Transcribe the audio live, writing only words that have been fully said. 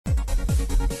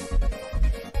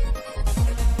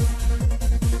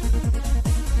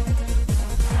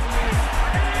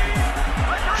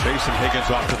Chase and Higgins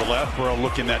off to the left. Burrow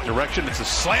looking that direction. It's a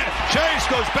slant. Chase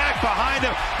goes back behind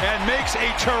him and makes a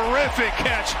terrific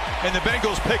catch. And the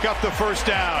Bengals pick up the first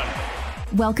down.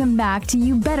 Welcome back to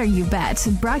You Better You Bet,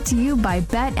 brought to you by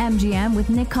BetMGM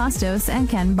with Nick Costos and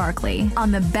Ken Barkley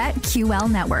on the BetQL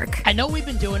network. I know we've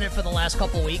been doing it for the last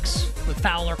couple weeks with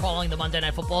Fowler calling the Monday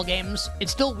Night Football games. It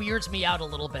still weirds me out a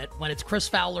little bit when it's Chris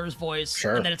Fowler's voice,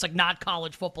 Sure. And then it's like not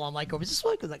college football. I'm like, oh, is this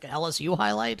like an LSU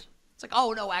highlight? It's like,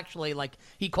 oh, no, actually, like,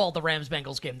 he called the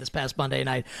Rams-Bengals game this past Monday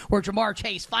night, where Jamar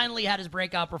Chase finally had his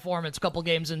breakout performance a couple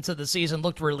games into the season,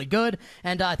 looked really good,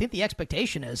 and I think the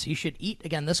expectation is he should eat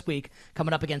again this week,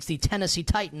 coming up against the Tennessee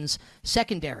Titans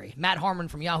secondary. Matt Harmon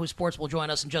from Yahoo Sports will join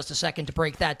us in just a second to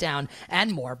break that down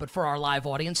and more, but for our live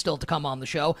audience, still to come on the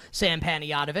show, Sam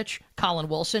Panayotovich, Colin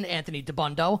Wilson, Anthony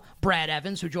DeBundo, Brad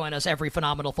Evans, who join us every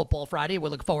Phenomenal Football Friday. We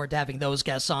look forward to having those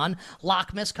guests on.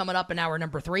 Lockmas coming up in hour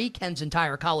number 3, Ken's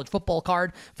entire college football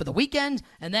card for the weekend,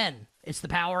 and then it's the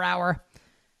Power Hour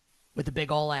with the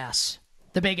big ol' ass.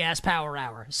 The Big Ass Power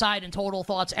Hour. Side and total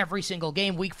thoughts every single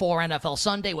game, Week 4 NFL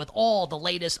Sunday, with all the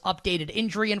latest updated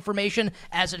injury information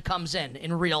as it comes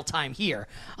in real time here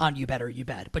on You Better You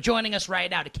Bet. But joining us right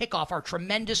now to kick off our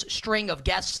tremendous string of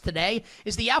guests today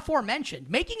is the aforementioned,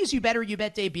 making his You Better You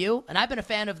Bet debut, and I've been a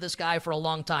fan of this guy for a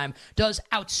long time, does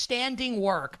outstanding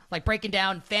work, like breaking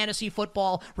down fantasy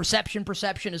football, reception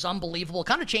perception is unbelievable,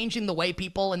 kind of changing the way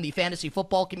people in the fantasy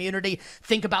football community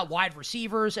think about wide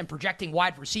receivers and projecting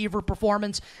wide receiver performance.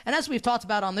 And as we've talked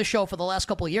about on this show for the last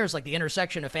couple of years, like the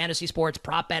intersection of fantasy sports,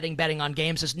 prop betting, betting on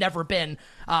games has never been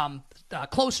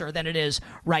closer than it is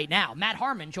right now. Matt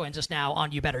Harmon joins us now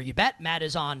on You Better You Bet. Matt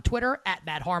is on Twitter at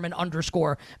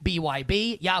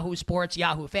 @MattHarmon_BYB, Yahoo Sports,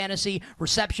 Yahoo Fantasy,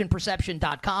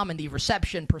 ReceptionPerception.com, and the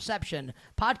Reception Perception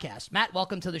podcast. Matt,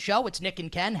 welcome to the show. It's Nick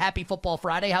and Ken. Happy Football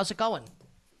Friday. How's it going?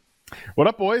 What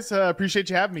up, boys?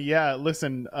 Appreciate you having me. Yeah,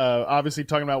 listen, obviously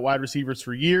talking about wide receivers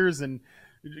for years, and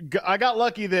I got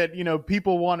lucky that,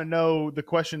 people want to know the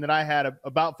question that I had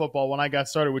about football when I got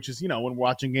started, which is, when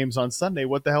watching games on Sunday,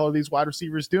 what the hell are these wide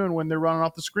receivers doing when they're running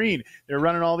off the screen? They're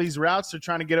running all these routes. They're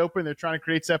trying to get open. They're trying to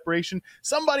create separation.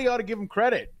 Somebody ought to give them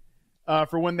credit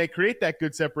for when they create that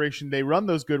good separation. They run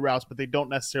those good routes, but they don't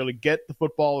necessarily get the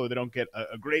football, or they don't get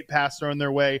a great pass thrown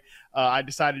their way. I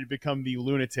decided to become the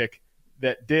lunatic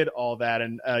that did all that.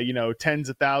 And, tens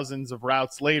of thousands of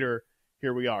routes later,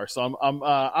 here we are. So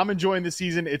I'm enjoying the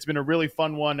season. It's been a really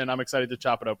fun one, and I'm excited to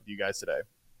chop it up with you guys today.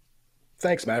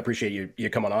 Thanks, Matt. I appreciate you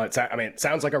coming on. It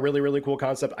sounds like a really, really cool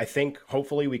concept. I think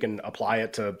hopefully we can apply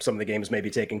it to some of the games maybe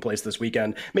taking place this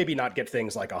weekend. Maybe not get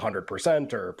things like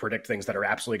 100% or predict things that are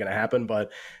absolutely going to happen,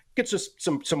 but get just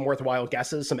some worthwhile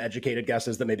guesses, some educated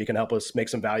guesses that maybe can help us make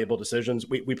some valuable decisions.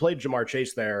 We played Jamar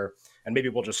Chase there, and maybe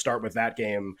we'll just start with that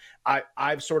game.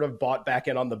 I've sort of bought back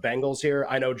in on the Bengals here.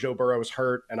 I know Joe Burrow's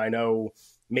hurt, and I know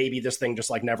maybe this thing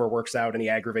just never works out and he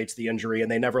aggravates the injury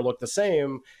and they never look the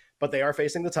same. But they are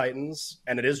facing the Titans,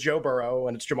 and it is Joe Burrow,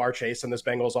 and it's Jamar Chase and this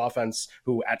Bengals offense,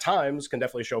 who at times can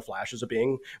definitely show flashes of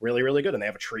being really, really good. And they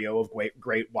have a trio of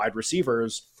great wide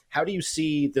receivers. How do you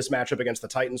see this matchup against the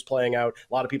Titans playing out?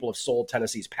 A lot of people have sold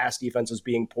Tennessee's pass defense as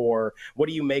being poor. What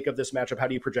do you make of this matchup? How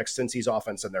do you project Cincy's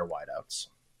offense and their wideouts?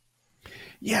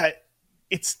 Yeah,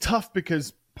 it's tough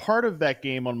because part of that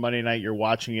game on Monday night, you're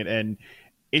watching it, and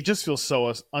it just feels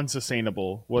so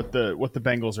unsustainable what the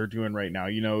Bengals are doing right now.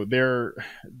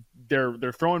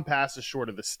 They're throwing passes short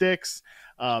of the sticks.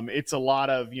 It's a lot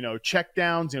of, check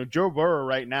downs. Joe Burrow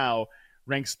right now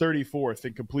ranks 34th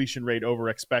in completion rate over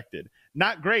expected.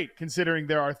 Not great considering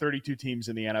there are 32 teams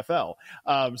in the NFL.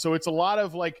 So it's a lot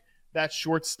of that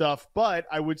short stuff. But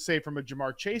I would say from a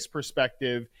Jamar Chase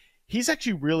perspective, he's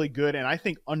actually really good and I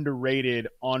think underrated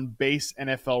on base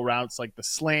NFL routes like the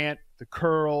slant, the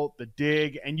curl, the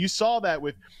dig. And you saw that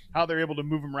with how they're able to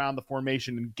move him around the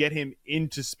formation and get him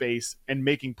into space and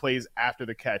making plays after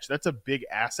the catch. That's a big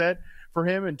asset for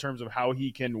him in terms of how he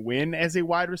can win as a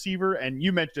wide receiver. And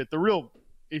you mentioned it, the real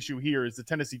issue here is the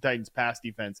Tennessee Titans pass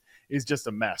defense is just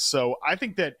a mess. So I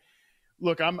think that,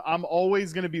 look, I'm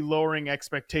always going to be lowering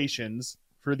expectations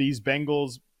for these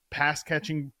Bengals pass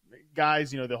catching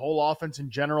guys, the whole offense in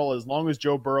general, as long as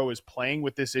Joe Burrow is playing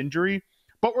with this injury.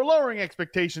 But we're lowering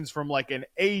expectations from an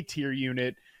A tier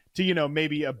unit to,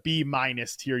 maybe a B-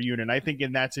 tier unit. I think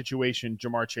in that situation,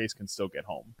 Jamar Chase can still get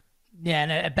home. Yeah,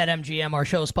 and at BetMGM, our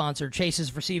show sponsor,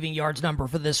 Chase's receiving yards number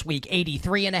for this week,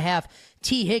 83.5.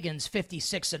 T. Higgins,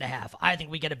 56.5. I think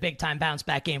we get a big-time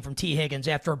bounce-back game from T. Higgins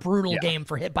after a brutal game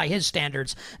by his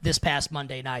standards this past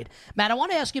Monday night. Matt, I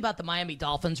want to ask you about the Miami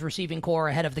Dolphins receiving core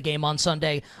ahead of the game on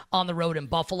Sunday on the road in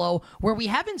Buffalo, where we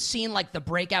haven't seen like the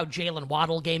breakout Jalen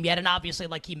Waddle game yet, and obviously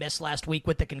like he missed last week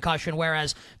with the concussion,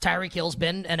 whereas Tyreek Hill's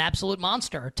been an absolute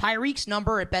monster. Tyreek's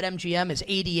number at BetMGM is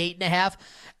 88.5,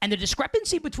 and the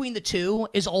discrepancy between the two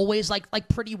is always like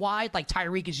pretty wide. Like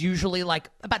Tyreek is usually like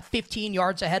about 15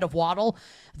 yards ahead of Waddle.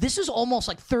 This is almost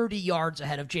like 30 yards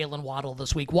ahead of Jalen Waddle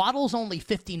this week. Waddle's only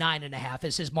 59.5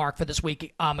 is his mark for this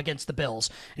week against the Bills.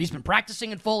 And he's been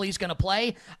practicing in full. He's going to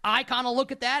play. I kind of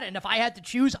look at that, and if I had to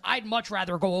choose, I'd much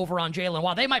rather go over on Jalen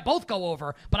Waddle. They might both go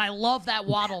over, but I love that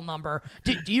Waddle number.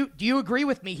 Do you agree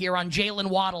with me here on Jalen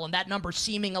Waddle and that number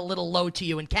seeming a little low to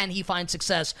you? And can he find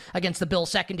success against the Bills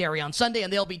secondary on Sunday?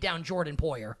 And they'll be down Jordan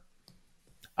Poyer.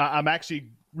 I'm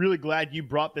actually really glad you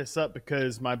brought this up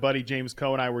because my buddy James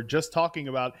Coe and I were just talking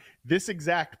about this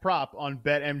exact prop on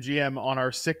BetMGM on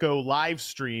our Sicko live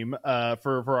stream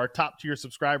for our top tier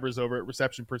subscribers over at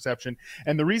Reception Perception.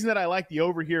 And the reason that I like the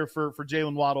over here for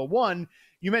Jalen Waddle, one,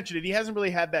 you mentioned it, he hasn't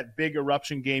really had that big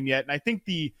eruption game yet. And I think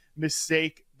the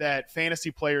mistake that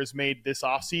fantasy players made this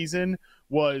offseason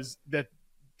was that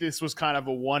this was kind of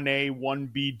a 1A,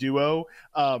 1B duo.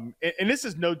 And this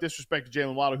is no disrespect to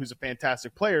Jalen Waddle, who's a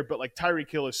fantastic player, but like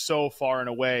Tyreek Hill is so far and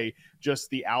away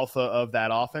just the alpha of that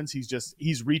offense.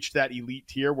 He's reached that elite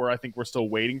tier where I think we're still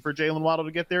waiting for Jalen Waddle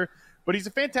to get there. But he's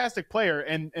a fantastic player.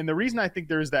 And the reason I think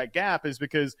there is that gap is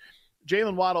because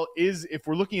Jalen Waddle is, if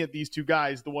we're looking at these two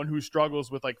guys, the one who struggles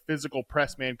with like physical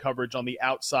press man coverage on the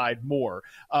outside more.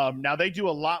 Now they do a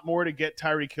lot more to get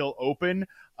Tyreek Hill open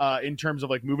in terms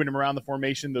of like moving him around the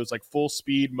formation, those like full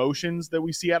speed motions that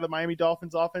we see out of the Miami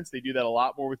Dolphins offense. They do that a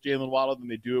lot more with Jalen Waddle than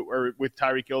they do it, or with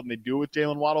Tyreek Hill than they do it with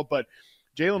Jalen Waddle. But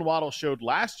Jalen Waddle showed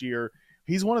last year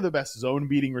he's one of the best zone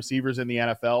beating receivers in the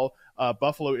NFL.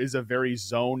 Buffalo is a very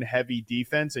zone heavy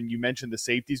defense. And you mentioned the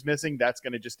safeties missing. That's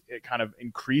going to just kind of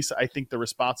increase, I think, the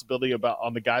responsibility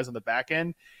on the guys on the back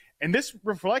end. And this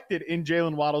reflected in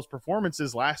Jalen Waddle's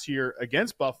performances last year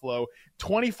against Buffalo,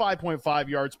 25.5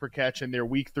 yards per catch in their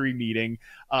week 3 meeting.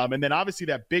 And then obviously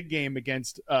that big game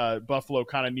against Buffalo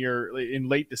kind of in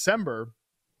late December,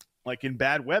 like in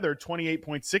bad weather,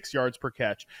 28.6 yards per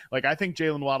catch. Like I think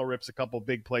Jalen Waddle rips a couple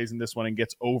big plays in this one and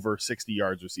gets over 60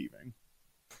 yards receiving.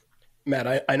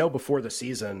 Matt, I know before the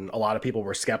season, a lot of people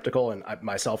were skeptical, and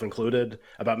myself included,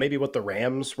 about maybe what the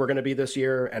Rams were going to be this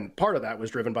year. And part of that was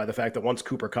driven by the fact that once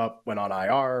Cooper Kupp went on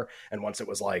IR, and once it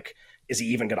was like, is he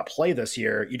even going to play this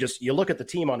year? You look at the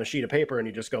team on a sheet of paper and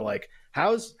you just go like,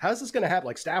 how's this going to happen?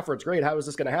 Like Stafford's great. How is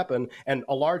this going to happen? And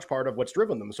a large part of what's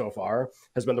driven them so far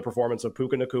has been the performance of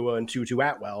Puka Nacua and Tutu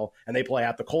Atwell, and they play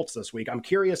at the Colts this week. I'm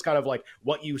curious kind of like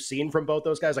what you've seen from both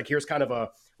those guys. Like here's kind of a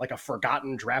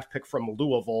forgotten draft pick from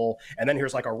Louisville. And then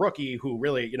here's like a rookie who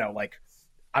really, like,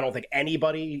 I don't think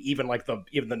anybody, even the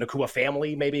Nacua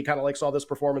family, maybe kind of like saw this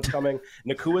performance coming.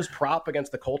 Nakua's prop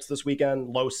against the Colts this weekend,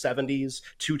 low 70s,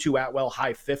 Tutu Atwell,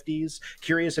 high 50s.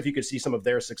 Curious if you could see some of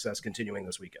their success continuing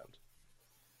this weekend.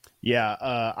 Yeah,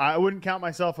 I wouldn't count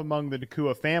myself among the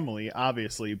Nacua family,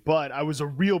 obviously, but I was a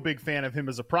real big fan of him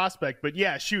as a prospect. But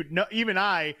yeah, even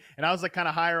I was like kind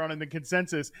of higher on in the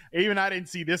consensus, even I didn't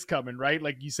see this coming, right?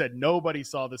 Like you said, nobody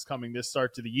saw this coming this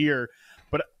start to the year.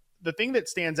 But the thing that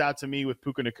stands out to me with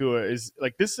Puka Nacua is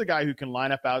like this is a guy who can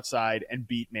line up outside and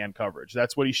beat man coverage.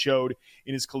 That's what he showed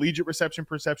in his collegiate reception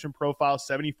perception profile,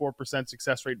 74%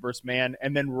 success rate versus man.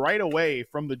 And then right away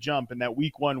from the jump in that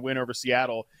week 1 win over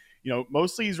Seattle,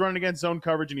 mostly he's running against zone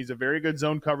coverage, and he's a very good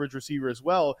zone coverage receiver as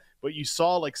well. But you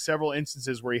saw like several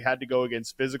instances where he had to go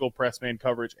against physical press man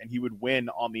coverage and he would win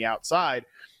on the outside.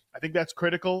 I think that's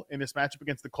critical in this matchup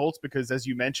against the Colts because, as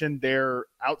you mentioned, their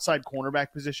outside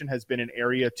cornerback position has been an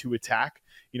area to attack.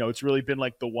 It's really been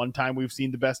like the one time we've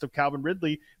seen the best of Calvin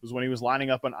Ridley was when he was lining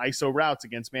up on ISO routes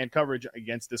against man coverage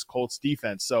against this Colts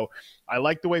defense. So I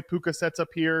like the way Puka sets up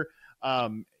here.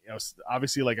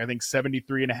 Obviously, like I think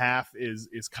 73.5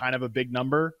 is kind of a big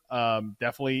number.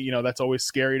 Definitely, that's always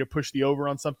scary to push the over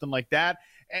on something like that.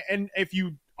 And if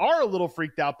you are a little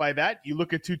freaked out by that, you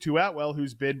look at Tutu Atwell,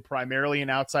 who's been primarily an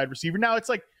outside receiver. Now it's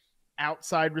like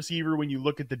outside receiver when you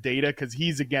look at the data because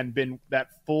he's again been that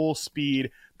full speed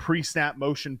pre-snap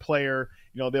motion player.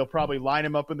 They'll probably line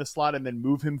him up in the slot and then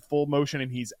move him full motion,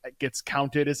 and he gets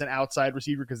counted as an outside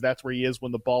receiver because that's where he is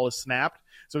when the ball is snapped.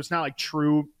 So it's not like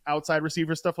true outside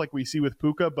receiver stuff like we see with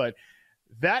Puka, but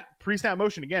that pre-snap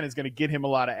motion again is going to get him a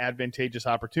lot of advantageous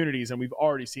opportunities, and we've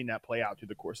already seen that play out through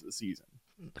the course of the season.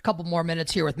 A couple more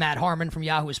minutes here with Matt Harmon from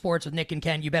Yahoo Sports with Nick and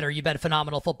Ken. You bet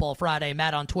Phenomenal Football Friday.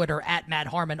 Matt on Twitter at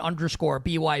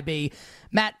 @MattHarmon_BYB.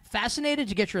 Matt, fascinated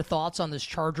to get your thoughts on this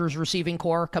Chargers receiving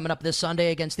core coming up this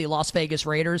Sunday against the Las Vegas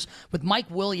Raiders with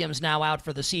Mike Williams now out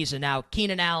for the season. Now,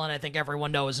 Keenan Allen, I think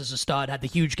everyone knows, is a stud. Had the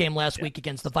huge game last week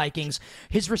against the Vikings.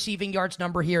 His receiving yards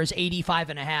number here is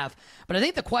 85.5. But I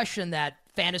think the question that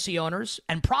fantasy owners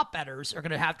and prop bettors are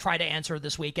going to try to answer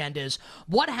this weekend is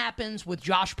what happens with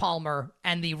Josh Palmer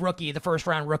and the first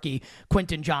round rookie,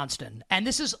 Quentin Johnston. And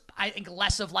this is, I think,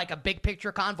 less of like a big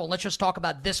picture convo. Let's just talk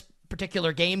about this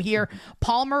particular game here.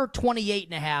 Palmer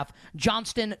 28.5,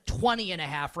 Johnston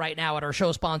 20.5 right now at our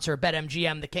show sponsor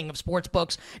BetMGM, the king of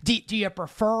sportsbooks. Do you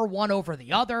prefer one over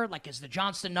the other? Like, is the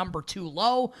Johnston number too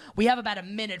low? We have about a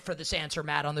minute for this answer,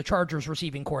 Matt, on the Chargers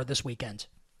receiving core this weekend.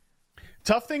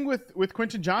 Tough thing with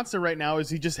Quentin Johnston right now is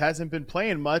he just hasn't been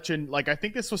playing much. And like, I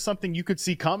think this was something you could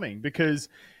see coming because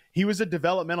he was a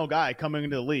developmental guy coming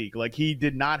into the league. Like, he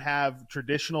did not have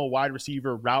traditional wide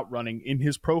receiver route running in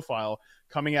his profile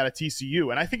coming out of TCU.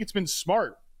 And I think it's been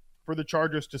smart for the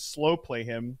Chargers to slow play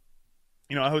him.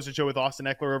 You know, I hosted a show with Austin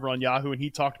Eckler over on Yahoo, and he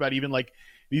talked about even like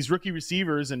these rookie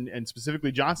receivers and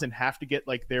specifically Johnson have to get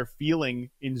like their feeling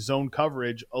in zone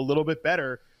coverage a little bit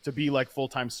better to be like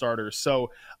full-time starters. So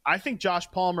I think Josh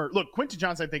Palmer, look, Quentin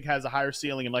Johnson, I think has a higher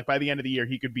ceiling, and like by the end of the year,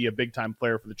 he could be a big-time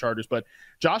player for the Chargers. But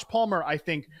Josh Palmer, I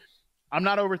think I'm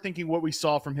not overthinking what we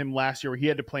saw from him last year where he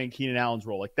had to play in Keenan Allen's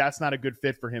role. Like, that's not a good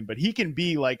fit for him, but he can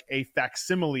be like a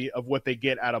facsimile of what they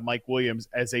get out of Mike Williams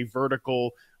as a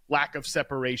vertical, lack of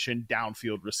separation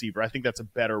downfield receiver. I think that's a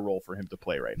better role for him to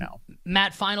play right now.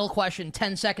 Matt, final question,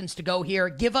 10 seconds to go here.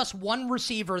 Give us one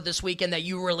receiver this weekend that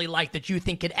you really like that you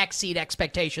think could exceed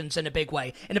expectations in a big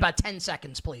way. In about 10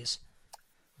 seconds, please.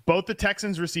 Both the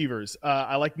Texans receivers.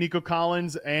 I like Nico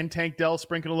Collins and Tank Dell.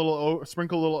 Sprinkle a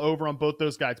little over on both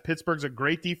those guys. Pittsburgh's a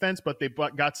great defense, but they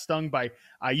got stung by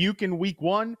Ayuk in week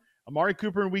 1, Amari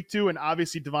Cooper in week 2, and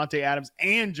obviously Devontae Adams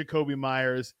and Jacoby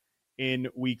Myers in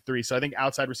week 3. So I think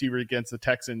outside receiver against the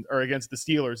Texans or against the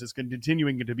Steelers is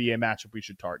continuing to be a matchup we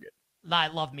should target. I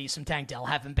love me some Tank Dell,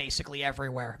 have him basically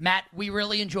everywhere. Matt, we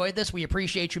really enjoyed this. We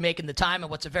appreciate you making the time and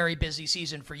what's a very busy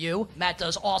season for you. Matt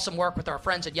does awesome work with our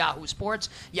friends at Yahoo Sports,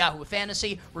 Yahoo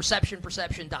Fantasy,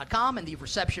 ReceptionPerception.com, and the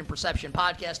Reception Perception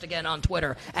Podcast, again on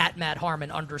Twitter, at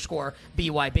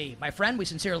MattHarmon_BYB. My friend, we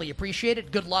sincerely appreciate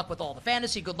it. Good luck with all the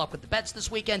fantasy. Good luck with the bets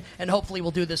this weekend, and hopefully we'll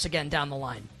do this again down the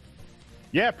line.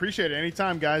 Yeah, appreciate it.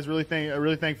 Anytime, guys. Really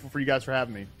thankful for you guys for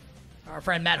having me. Our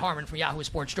friend Matt Harmon from Yahoo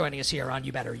Sports joining us here on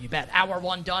You Better You Bet. Hour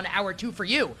 1 done, hour 2 for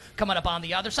you. Coming up on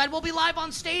the other side, we'll be live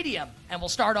on Stadium, and we'll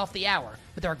start off the hour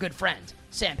with our good friend,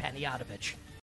 Sam Panayotovich.